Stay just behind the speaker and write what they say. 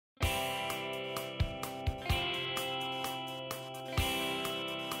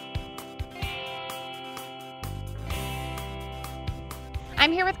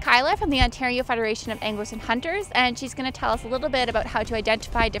I'm here with Kyla from the Ontario Federation of Anglers and Hunters, and she's going to tell us a little bit about how to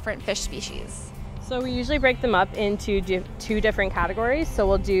identify different fish species. So we usually break them up into two different categories. So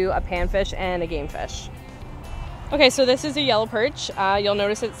we'll do a panfish and a game fish. Okay, so this is a yellow perch. You'll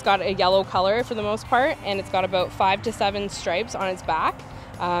notice it's got a yellow color for the most part, and it's got about 5 to 7 stripes on its back.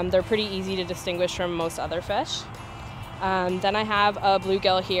 They're pretty easy to distinguish from most other fish. Then I have a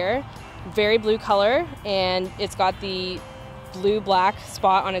bluegill here, very blue color, and it's got the blue-black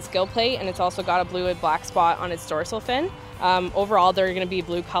spot on its gill plate, and it's also got a blue and black spot on its dorsal fin. Overall, they're going to be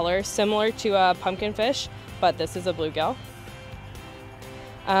blue color, similar to a pumpkin fish, but this is a bluegill.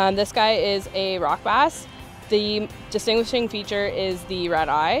 This guy is a rock bass. The distinguishing feature is the red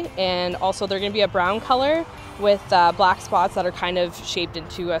eye, and also they're going to be a brown color with black spots that are kind of shaped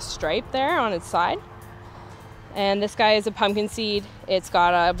into a stripe there on its side. And this guy is a pumpkin seed. It's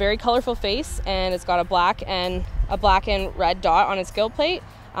got a very colorful face, and it's got a black and red dot on its gill plate.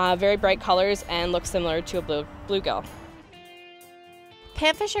 Very bright colors and looks similar to a bluegill.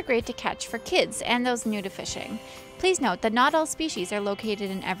 Panfish are great to catch for kids and those new to fishing. Please note that not all species are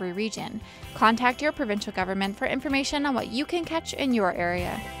located in every region. Contact your provincial government for information on what you can catch in your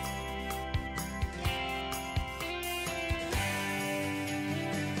area.